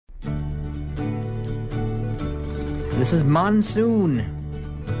This is Monsoon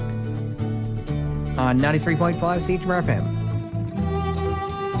on 93.5 CHMR FM.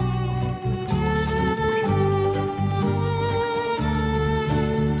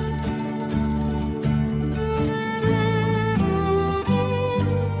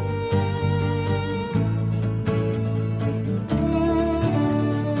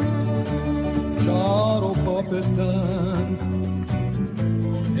 Dance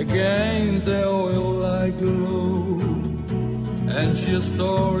against the oil light glow, and sheer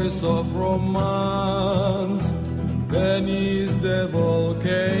stories of romance beneath the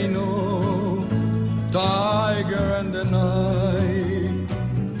volcano. Tiger and the night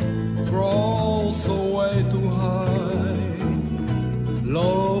crawls away too high.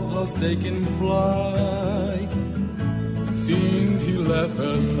 Love has taken flight since he left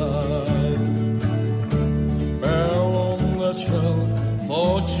her side.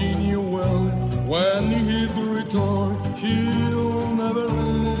 Thought she knew well when he'd return, she'll never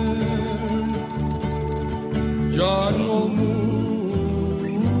end. Jungle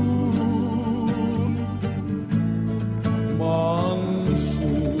moon,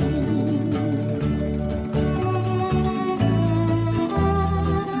 monsoon.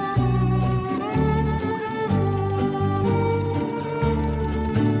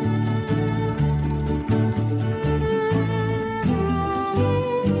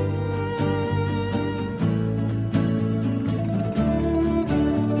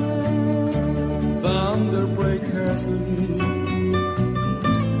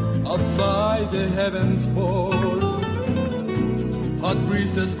 Outside the heavens pour, hot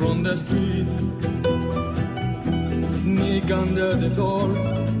breezes from the street sneak under the door.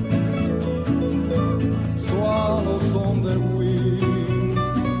 Swallows on the wing,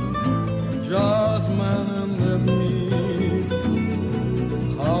 jasmine in the mist.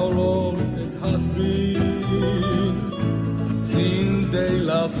 How long it has been since they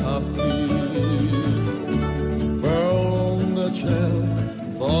last have kissed. Pearl on the shell,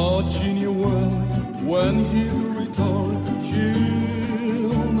 thought she knew well when he'd return,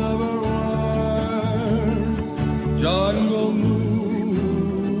 she'll never learn. Jungle moon,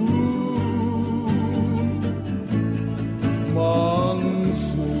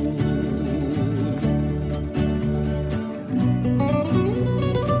 monsoon.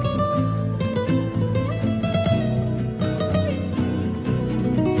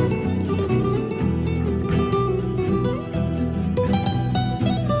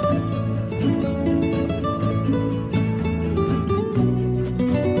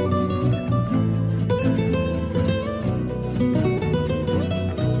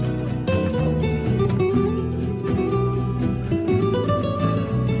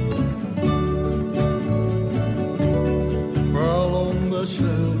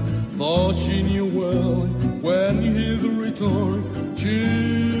 Thought she knew well when he'd return,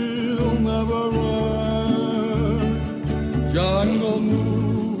 she'll never learn. Jungle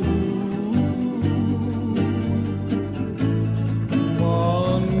moon,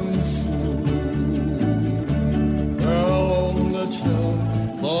 monsoon. Pearl on the shell,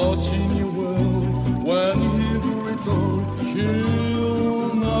 thought she knew well when he'd return,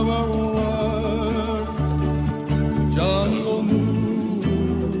 she'll never learn. Jungle moon.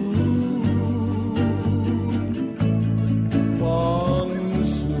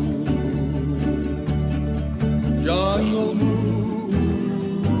 Jungle moon,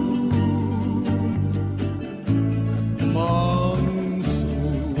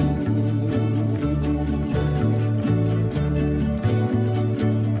 monsoon.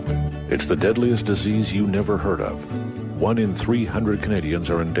 It's the deadliest disease you never heard of. 1 in 300 Canadians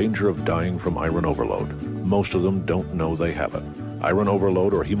are in danger of dying from iron overload. Most of them don't know they have it. Iron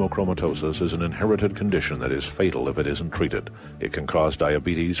overload or hemochromatosis is an inherited condition that is fatal if it isn't treated. It can cause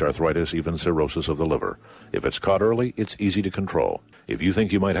diabetes, arthritis, even cirrhosis of the liver. If it's caught early, it's easy to control. If you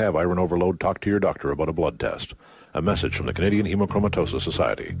think you might have iron overload, talk to your doctor about a blood test. A message from the Canadian Hemochromatosis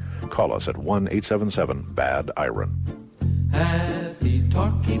Society. Call us at 1-877-BAD-IRON. Happy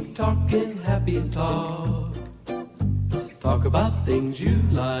talk, keep talking, happy talk. Talk about things you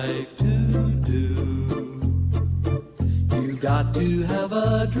like to do. You got to have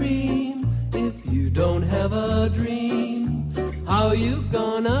a dream. If you don't have a dream, how you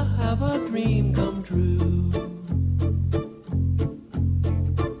gonna have a dream come true?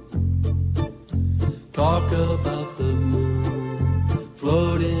 Talk about the moon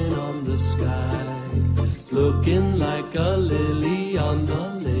floating on the sky, looking like a lily on the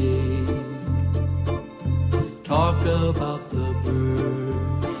lake. Talk about the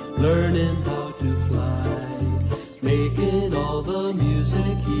bird learning how to fly, making all the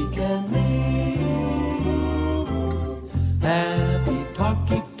music he can make.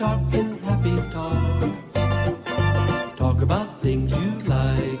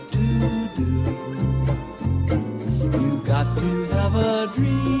 a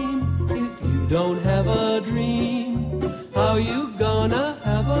dream if you don't have a dream? How you gonna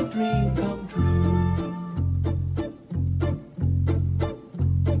have a dream come true?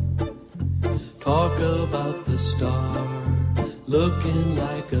 Talk about the star looking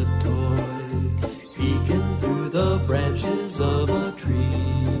like a toy, peeking through the branches of a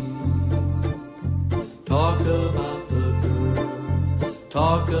tree. Talk about the girl,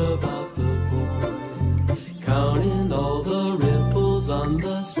 talk about the boy, counting all the ripples on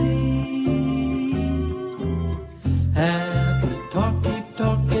the sea. Happy talk, keep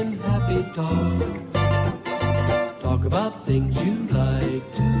talking, happy talk. Talk about things you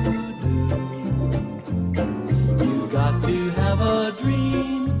like to do. You got to have a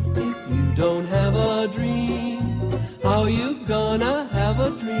dream. If you don't have a dream, how you gonna have a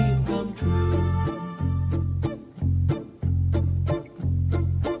dream come true?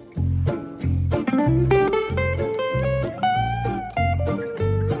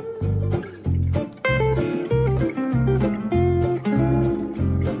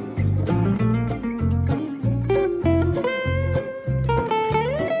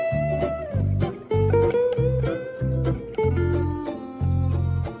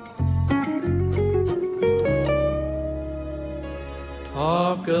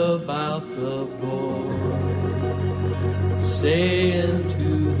 Talk about the boy saying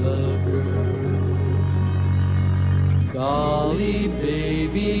to the girl, golly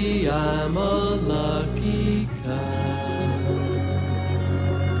baby, I'm a lucky cow.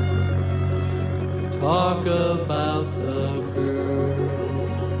 Talk about the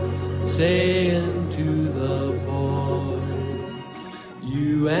girl saying to the boy,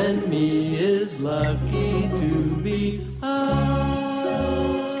 you and me is lucky to be us.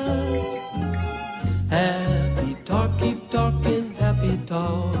 Happy talk, keep talking, happy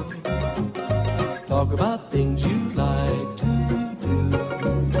talk. Talk about things you like to do.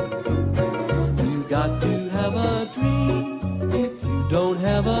 You got to have a dream. If you don't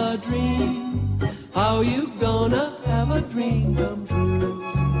have a dream, how you gonna have a dream come true?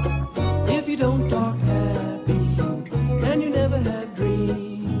 If you don't talk happy and you never have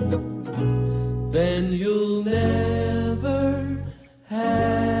dreams, then you'll never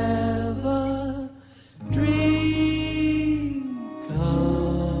have a dream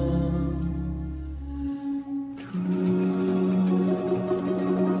come true.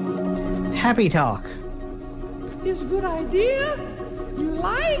 Happy talk. Is a good idea? You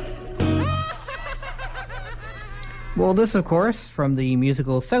like? Well, this, of course, from the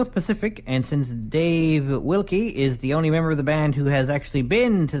musical South Pacific, and since Dave Wilkie is the only member of the band who has actually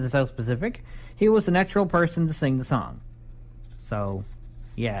been to the South Pacific, he was the natural person to sing the song. So,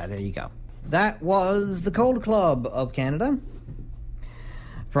 yeah, there you go. That was the Cold Club of Canada,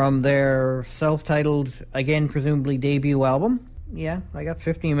 from their self-titled, again, presumably debut album. Yeah, I got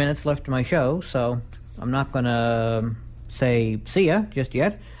 15 minutes left to my show, so I'm not going to say see ya just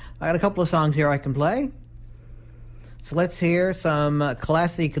yet. I got a couple of songs here I can play. So let's hear some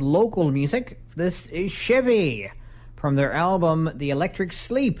classic local music. This is Chevy from their album The Electric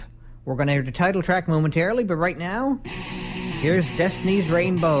Sleep. We're going to hear the title track momentarily, but right now, here's Destiny's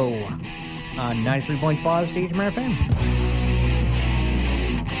Rainbow on 93.5 CHMR FM.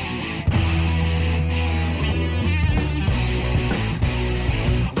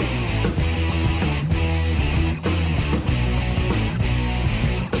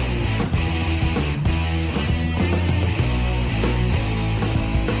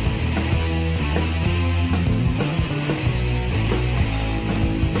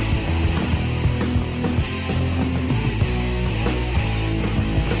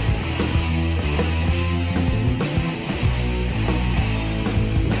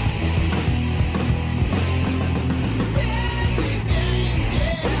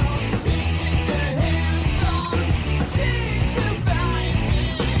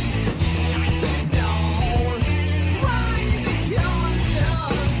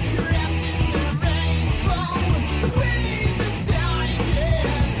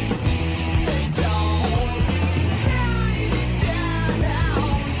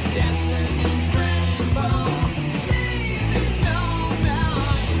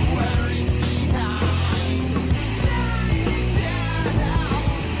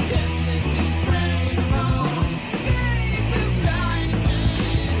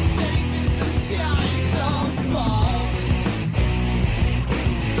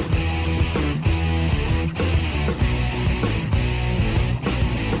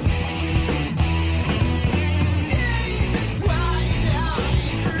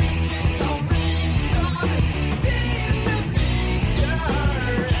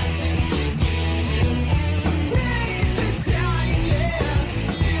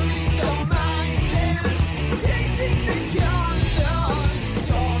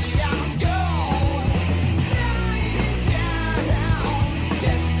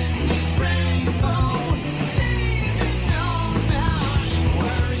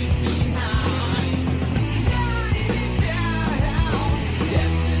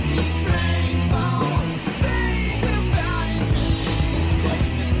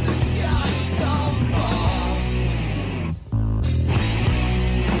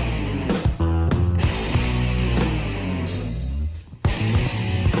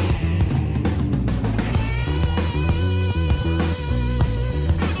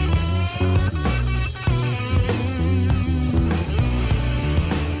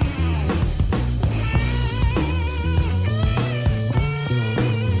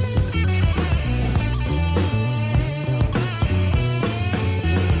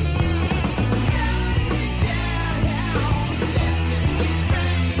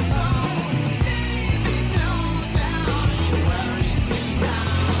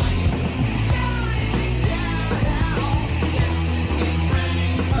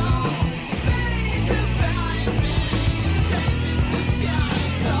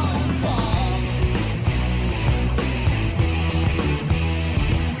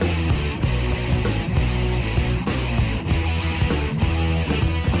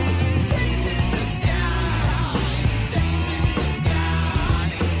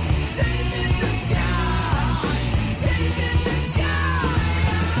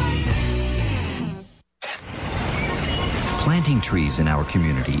 Planting trees in our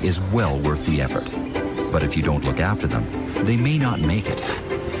community is well worth the effort. But if you don't look after them, they may not make it.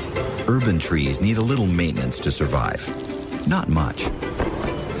 Urban trees need a little maintenance to survive. Not much.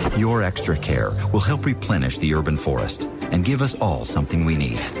 Your extra care will help replenish the urban forest and give us all something we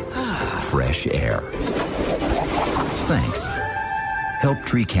need. Fresh air. Thanks. Help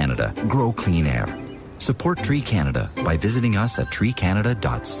Tree Canada grow clean air. Support Tree Canada by visiting us at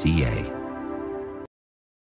treecanada.ca.